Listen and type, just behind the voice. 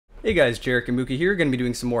Hey guys, Jarek and Mookie here, going to be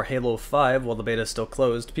doing some more Halo 5 while the beta is still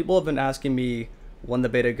closed. People have been asking me when the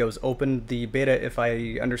beta goes open. The beta, if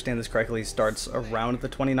I understand this correctly, starts around the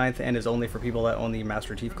 29th and is only for people that own the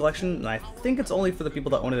Master Chief Collection. And I think it's only for the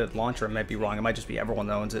people that own it at launch, or it might be wrong. It might just be everyone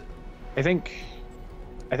that owns it. I think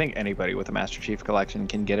anybody with a Master Chief Collection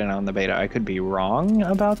can get in on the beta. I could be wrong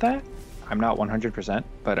about that. I'm not 100%,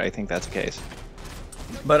 but I think that's the case.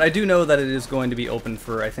 But I do know that it is going to be open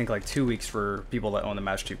for, I think, like 2 weeks for people that own the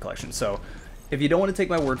Master Chief Collection. So if you don't want to take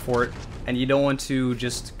my word for it, and you don't want to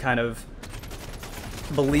just kind of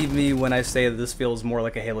believe me when I say that this feels more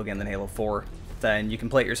like a Halo game than Halo 4, then you can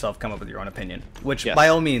play it yourself, come up with your own opinion. Which, Yes. by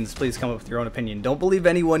all means, please come up with your own opinion. Don't believe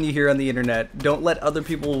anyone you hear on the internet. Don't let other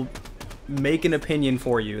people make an opinion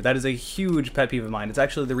for you. That is a huge pet peeve of mine. It's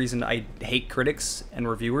actually the reason I hate critics and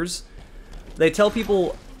reviewers. They tell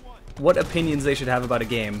people what opinions they should have about a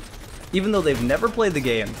game, even though they've never played the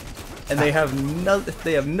game, and they have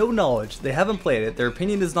no knowledge. They haven't played it. Their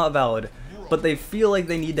opinion is not valid, but they feel like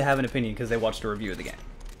they need to have an opinion because they watched a review of the game.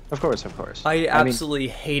 Of course, of course. I absolutely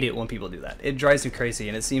hate it when people do that. It drives me crazy,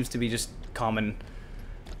 and it seems to be just common.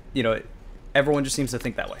 You know, everyone just seems to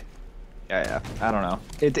think that way. Yeah. I don't know.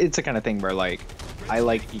 It's the kind of thing where, like, I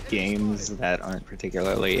like games that aren't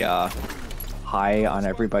particularly high on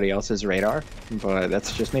everybody else's radar, but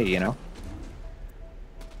that's just me, you know?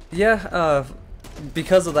 Yeah,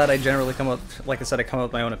 because of that, I generally come up, like I said, I come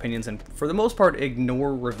up with my own opinions, and for the most part,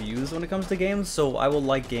 ignore reviews when it comes to games, so I will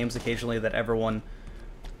like games occasionally that everyone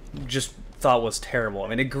just thought was terrible. I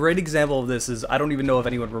mean, a great example of this is, I don't even know if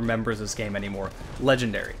anyone remembers this game anymore,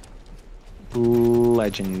 Legendary.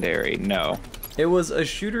 Legendary, no. It was a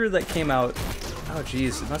shooter that came out, oh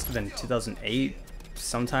geez, it must have been 2008,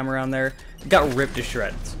 sometime around there. It got ripped to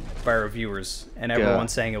shreds by reviewers, and everyone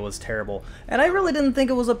saying it was terrible. And I really didn't think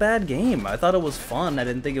it was a bad game. I thought it was fun. I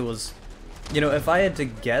didn't think it was, you know, if I had to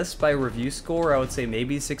guess by review score, I would say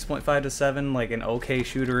maybe 6.5 to 7, like an okay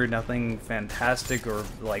shooter, nothing fantastic or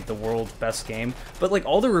like the world's best game. But like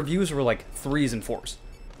all the reviews were like 3s and 4s.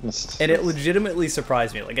 And it legitimately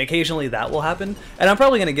surprised me. Like, occasionally that will happen, and I'm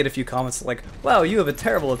probably going to get a few comments like, wow, you have a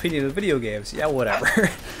terrible opinion of video games. Yeah, whatever.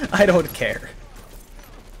 I don't care.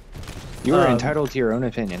 You are entitled to your own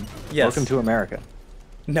opinion. Yes. Welcome to America.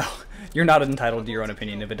 No, you're not entitled to your own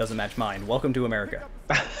opinion if it doesn't match mine. Welcome to America.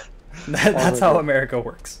 That's how America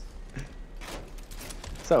works.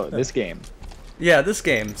 So, this game. Yeah, this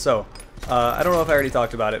game. So, I don't know if I already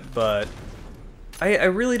talked about it, but I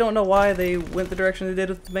really don't know why they went the direction they did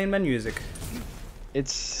with the main menu music.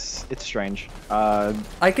 It's strange.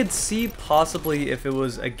 I could see possibly if it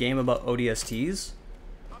was a game about ODSTs,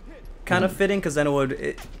 kind of fitting, because then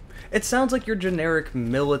it sounds like your generic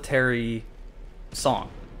military song.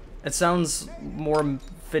 It sounds more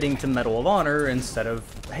fitting to Medal of Honor instead of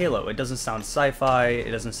Halo. It doesn't sound sci-fi,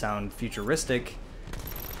 it doesn't sound futuristic.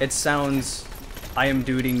 It sounds, I am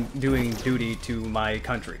doing duty to my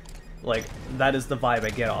country. Like, that is the vibe I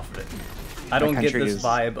get off of it. I don't get this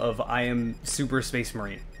vibe of I am Super Space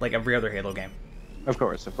Marine, like every other Halo game. Of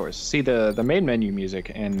course, of course. See, the main menu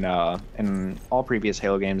music in all previous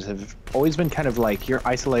Halo games have always been kind of like, you're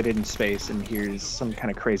isolated in space and here's some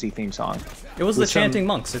kind of crazy theme song. It was the Chanting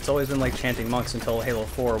Monks. It's always been like Chanting Monks until Halo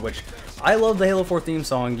 4, which I love the Halo 4 theme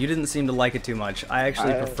song. You didn't seem to like it too much. I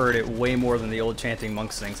actually preferred it way more than the old Chanting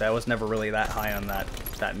Monks things. I was never really that high on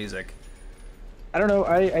that music. I don't know,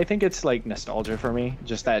 I think it's like nostalgia for me.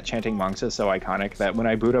 Just that Chanting Monks is so iconic that when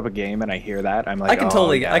I boot up a game and I hear that, I'm like, I can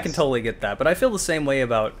totally get that, but I feel the same way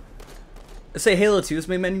about, say, Halo 2's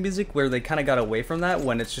main menu music, where they kind of got away from that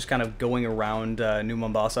when it's just kind of going around New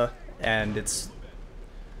Mombasa, and it's,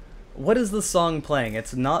 what is the song playing?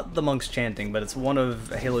 It's not the monks chanting, but it's one of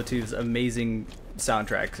Halo 2's amazing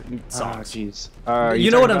soundtrack songs. Oh, jeez.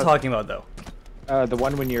 You know what I'm talking about, though. The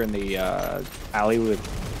one when you're in the alley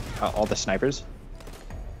with all the snipers?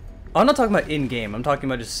 I'm not talking about in-game. I'm talking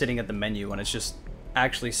about just sitting at the menu when it's just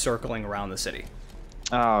actually circling around the city.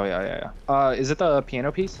 Oh, yeah. Is it the piano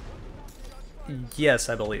piece? Yes,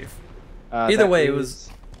 I believe. Either way,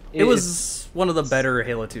 it was one of the better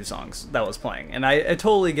Halo 2 songs that was playing. And I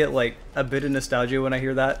totally get, like, a bit of nostalgia when I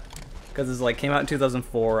hear that. Because it's, like, came out in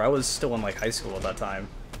 2004. I was still in, like, high school at that time.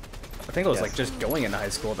 I think I was, like, just going into high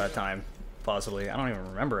school at that time. Possibly. I don't even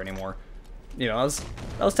remember anymore. You know,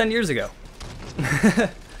 that was 10 years ago.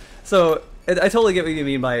 So, I totally get what you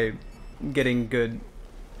mean by getting good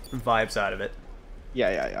vibes out of it.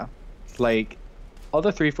 Yeah. Like, all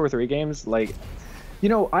the 343 games, like, you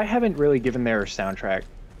know, I haven't really given their soundtrack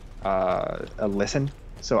a listen,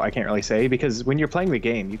 so I can't really say, because when you're playing the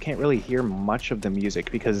game, you can't really hear much of the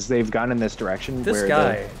music, because they've gone in this direction this where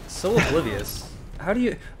guy, so oblivious. How do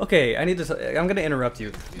you... Okay, I'm going to interrupt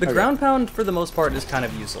you. The ground pound, for the most part, is kind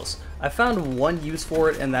of useless. I found one use for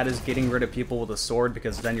it, and that is getting rid of people with a sword,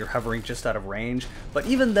 because then you're hovering just out of range. But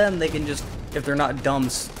even then, they can just, if they're not dumb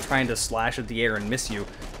trying to slash at the air and miss you,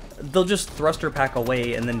 they'll just thruster pack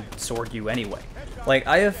away and then sword you anyway. Like,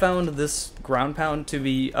 I have found this ground pound to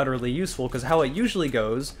be utterly useful, because how it usually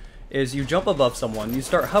goes is you jump above someone, you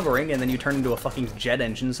start hovering, and then you turn into a fucking jet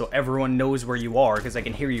engine so everyone knows where you are, because they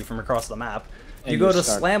can hear you from across the map. You go to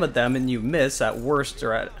slam at them and you miss at worst,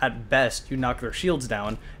 or at best you knock their shields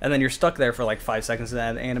down, and then you're stuck there for like 5 seconds of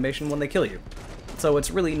that animation when they kill you. So it's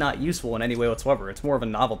really not useful in any way whatsoever. It's more of a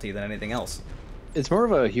novelty than anything else. It's more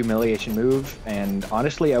of a humiliation move, and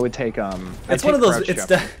honestly, I would take It's one of those. It's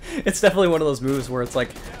definitely one of those moves where it's like,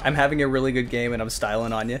 I'm having a really good game and I'm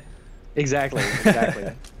styling on you. Exactly.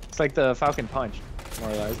 It's like the Falcon Punch, more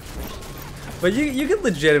or less. But you can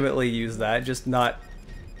legitimately use that, just not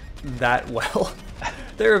that well.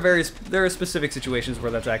 There are specific situations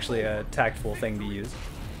where that's actually a tactful thing to use.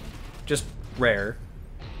 Just rare.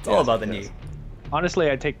 It's all about the knee. Honestly,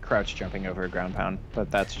 I'd take crouch jumping over a ground pound,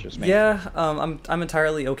 but that's just me. Yeah, I'm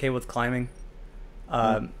entirely okay with climbing.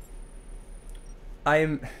 See,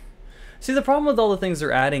 the problem with all the things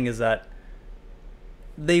they're adding is that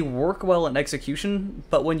they work well in execution,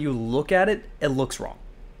 but when you look at it, it looks wrong.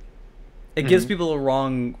 It gives people a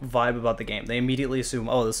wrong vibe about the game. They immediately assume,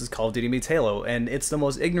 oh, this is Call of Duty meets Halo, and it's the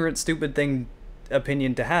most ignorant, stupid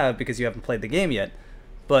opinion to have because you haven't played the game yet.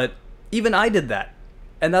 But even I did that.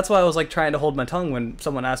 And that's why I was like trying to hold my tongue when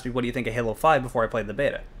someone asked me, what do you think of Halo 5 before I played the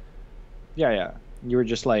beta? Yeah. You were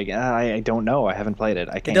just like, I don't know, I haven't played it.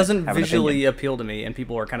 I can't. It doesn't visually appeal to me, and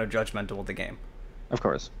people are kind of judgmental of the game. Of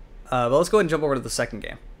course. But let's go ahead and jump over to the second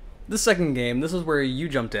game. This second game, this is where you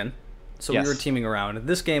jumped in. So we were teaming around.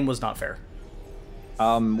 This game was not fair.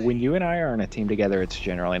 When you and I are on a team together, it's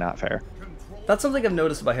generally not fair. That's something I've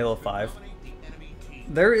noticed about Halo 5.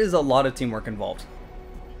 There is a lot of teamwork involved.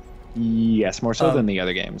 Yes, more so than the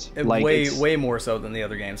other games. Like, way more so than the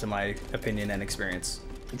other games, in my opinion and experience.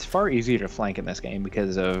 It's far easier to flank in this game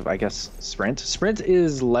because of, I guess, sprint. Sprint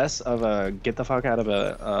is less of a get the fuck out of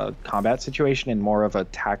a combat situation and more of a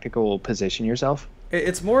tactical position yourself.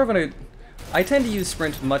 It's more of I tend to use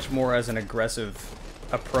sprint much more as an aggressive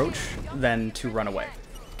approach than to run away.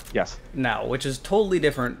 Yes. Now, which is totally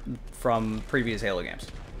different from previous Halo games.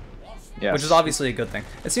 Yes. Which is obviously a good thing.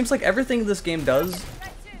 It seems like everything this game does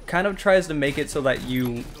kind of tries to make it so that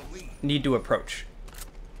you need to approach.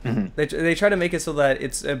 They try to make it so that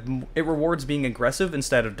it rewards being aggressive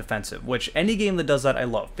instead of defensive, which any game that does that I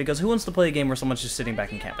love, because who wants to play a game where someone's just sitting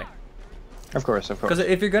back and camping? Of course. Because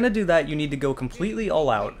if you're going to do that, you need to go completely all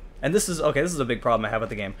out. And this is a big problem I have with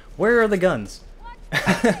the game. Where are the guns?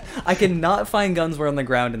 I cannot find guns where on the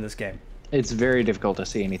ground in this game. It's very difficult to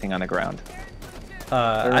see anything on the ground.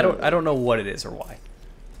 I don't know what it is or why.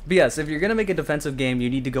 But yes, if you're going to make a defensive game, you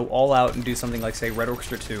need to go all out and do something like, say, Red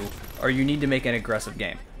Orchestra 2, or you need to make an aggressive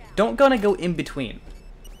game. Don't gonna go in between.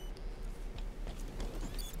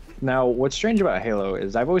 Now, what's strange about Halo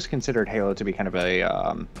is I've always considered Halo to be kind of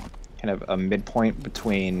a midpoint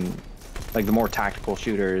between like the more tactical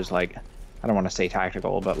shooters, like I don't want to say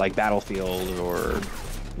tactical, but like Battlefield, or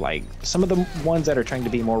like some of the ones that are trying to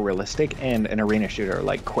be more realistic, and an arena shooter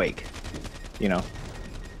like Quake, you know.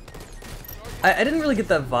 I didn't really get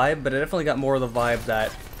that vibe, but I definitely got more of the vibe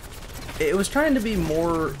that it was trying to be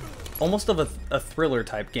more almost of a thriller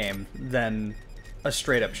type game than a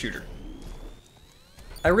straight up shooter.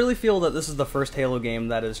 I really feel that this is the first Halo game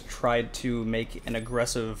that has tried to make an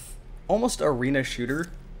aggressive, almost arena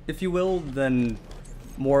shooter, if you will, than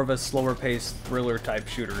more of a slower paced thriller type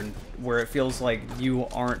shooter, where it feels like you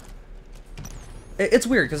aren't... It's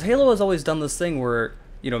weird, because Halo has always done this thing where,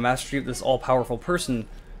 you know, Master Chief, this all-powerful person,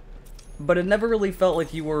 but it never really felt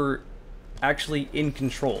like you were actually in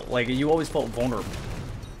control. Like, you always felt vulnerable.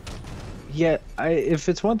 Yeah, if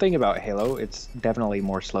it's one thing about Halo, it's definitely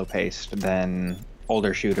more slow-paced than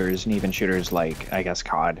older shooters, and even shooters like, I guess,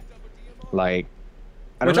 COD. Like,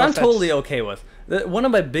 which I'm totally okay with. One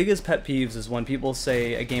of my biggest pet peeves is when people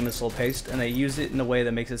say a game is slow-paced, and they use it in a way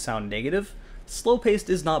that makes it sound negative. Slow-paced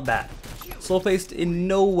is not bad. Slow-paced in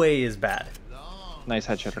no way is bad. Nice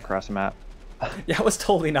headshot across the map. Yeah, I was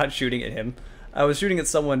totally not shooting at him. I was shooting at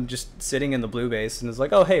someone just sitting in the blue base, and it's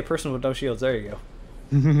like, oh, hey, person with no shields, there you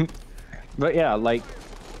go. But yeah, like,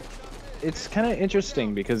 it's kind of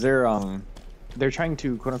interesting because they're trying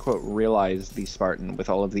to quote unquote realize the Spartan with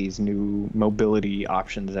all of these new mobility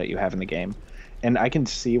options that you have in the game, and I can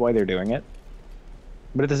see why they're doing it.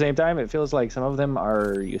 But at the same time, it feels like some of them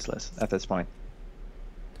are useless at this point.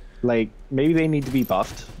 Like, maybe they need to be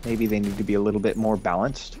buffed. Maybe they need to be a little bit more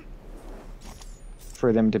balanced.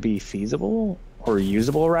 for them to be feasible or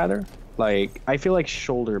usable rather. Like I feel like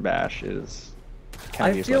shoulder bash is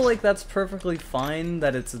kind of useless. I feel like that's perfectly fine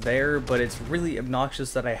that it's there, but it's really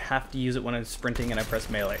obnoxious that I have to use it when I'm sprinting and I press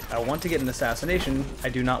melee. I want to get an assassination. I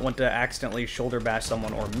do not want to accidentally shoulder bash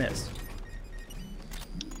someone or miss.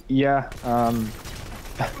 Yeah,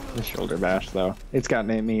 the shoulder bash though. It's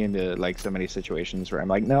gotten me into like so many situations where I'm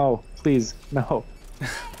like, no, please, no.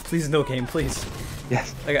 Please, no game, please.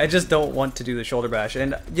 Yes. Like, I just don't want to do the shoulder bash.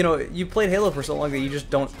 And, you know, you played Halo for so long that you just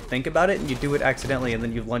don't think about it, and you do it accidentally, and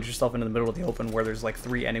then you lunge yourself into the middle of the open where there's like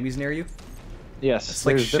 3 enemies near you. Yes. It's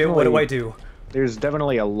like, shit, what do I do? There's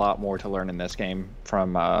definitely a lot more to learn in this game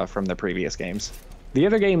from the previous games. The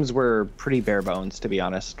other games were pretty bare bones, to be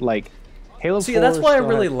honest. Like, Halo 4... See, that's why I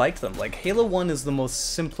really liked them. Like, Halo 1 is the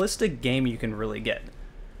most simplistic game you can really get.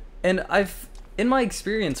 And in my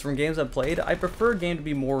experience from games I've played, I prefer a game to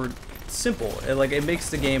be more simple. It makes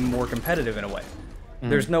the game more competitive in a way.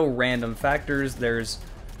 There's no random factors.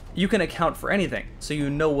 You can account for anything, so you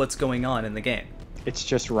know what's going on in the game. It's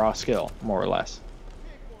just raw skill, more or less.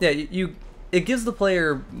 Yeah, it gives the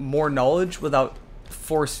player more knowledge without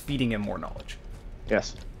force feeding him more knowledge.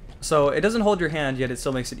 Yes. So it doesn't hold your hand, yet it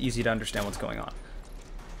still makes it easy to understand what's going on.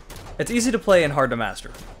 It's easy to play and hard to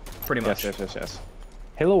master, pretty much. Yes.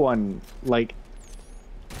 Halo 1, like,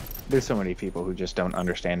 there's so many people who just don't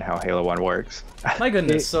understand how Halo 1 works. My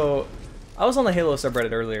goodness, so I was on the Halo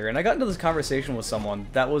subreddit earlier, and I got into this conversation with someone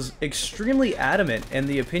that was extremely adamant in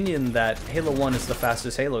the opinion that Halo 1 is the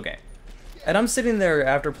fastest Halo game. And I'm sitting there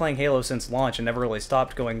after playing Halo since launch and never really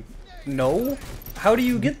stopped going, no? How do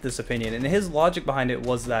you get this opinion? And his logic behind it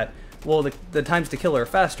was that, well, the times to kill are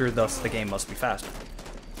faster, thus the game must be faster.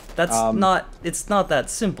 That's it's not that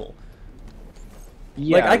simple.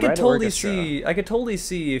 Yeah, like I could totally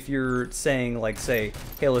see if you're saying, like, say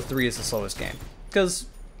Halo 3 is the slowest game, because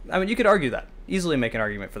I mean you could argue that, easily make an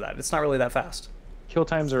argument for that. It's not really that fast. Kill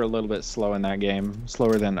times are a little bit slow in that game,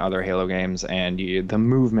 slower than other Halo games, and the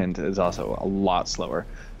movement is also a lot slower.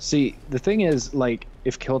 See, the thing is, like,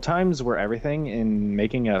 if kill times were everything in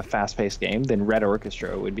making a fast-paced game, then Red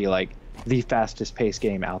Orchestra would be like the fastest-paced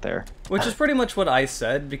game out there. Which is pretty much what I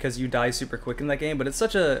said, because you die super quick in that game, but it's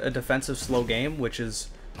such a defensive, slow game, which is,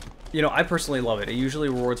 you know, I personally love it. It usually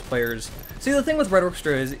rewards players. See, the thing with Red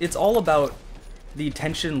Orchestra is it's all about the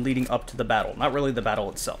tension leading up to the battle, not really the battle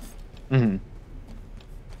itself. Mm-hmm.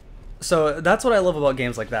 So that's what I love about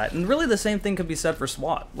games like that. And really the same thing could be said for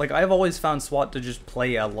SWAT. Like, I've always found SWAT to just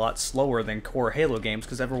play a lot slower than core Halo games,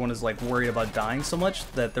 because everyone is, like, worried about dying so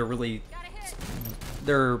much that they're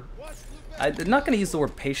not going to use the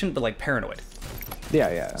word patient, but, like, paranoid.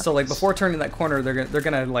 Yeah. So, like, before turning that corner, they're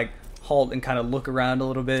gonna like halt and kind of look around a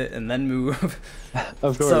little bit and then move.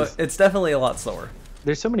 Of course. So it's definitely a lot slower.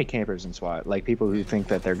 There's so many campers in SWAT, like people who think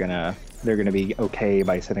that they're gonna be okay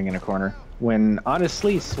by sitting in a corner, when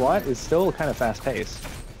honestly SWAT is still kind of fast paced.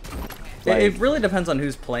 Like, it really depends on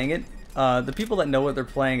who's playing it. The people that know what they're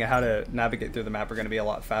playing and how to navigate through the map are going to be a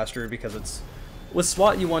lot faster, because it's with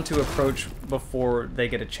SWAT you want to approach before they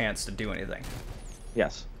get a chance to do anything.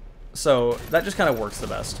 Yes. So that just kind of works the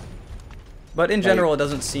best. But in general, it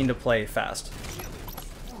doesn't seem to play fast.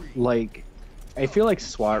 Like, I feel like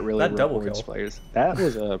SWAT really rewards players. That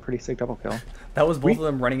was a pretty sick double kill. That was both of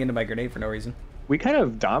them running into my grenade for no reason. We kind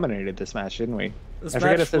of dominated this match, didn't we? I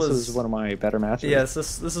forget if this was one of my better matches. Yes,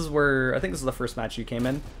 this is where, I think this is the first match you came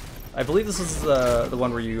in. I believe this is the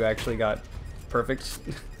one where you actually got perfect.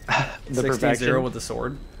 The 16-0 with the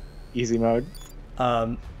sword. Easy mode.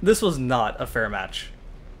 This was not a fair match.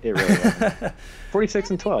 It really wasn't. 46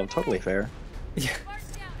 and 12, totally fair. Yeah.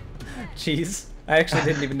 Jeez. I actually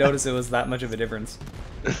didn't even notice it was that much of a difference.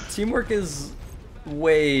 Teamwork is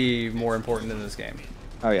way more important in this game.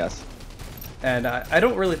 Oh, yes. And I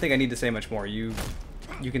don't really think I need to say much more. You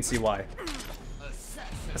can see why.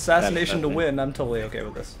 Assassination to win, I'm totally okay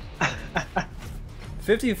with this.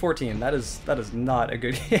 50-14, that is not a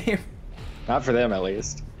good game. Not for them, at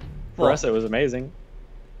least. For us, it was amazing.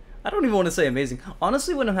 I don't even want to say amazing.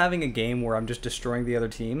 Honestly, when I'm having a game where I'm just destroying the other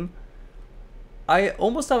team, I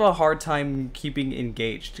almost have a hard time keeping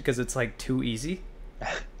engaged, because it's, like, too easy.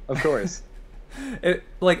 Of course.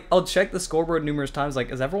 Like, I'll check the scoreboard numerous times,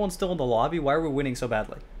 like, is everyone still in the lobby? Why are we winning so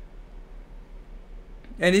badly?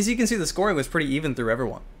 And as you can see, the scoring was pretty even through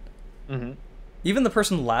everyone. Mm-hmm. Even the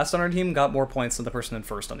person last on our team got more points than the person in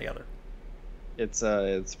first on the other.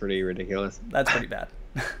 It's pretty ridiculous. That's pretty bad.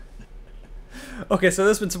 Okay, so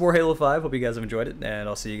this has been some more Halo 5. Hope you guys have enjoyed it, and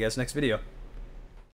I'll see you guys next video.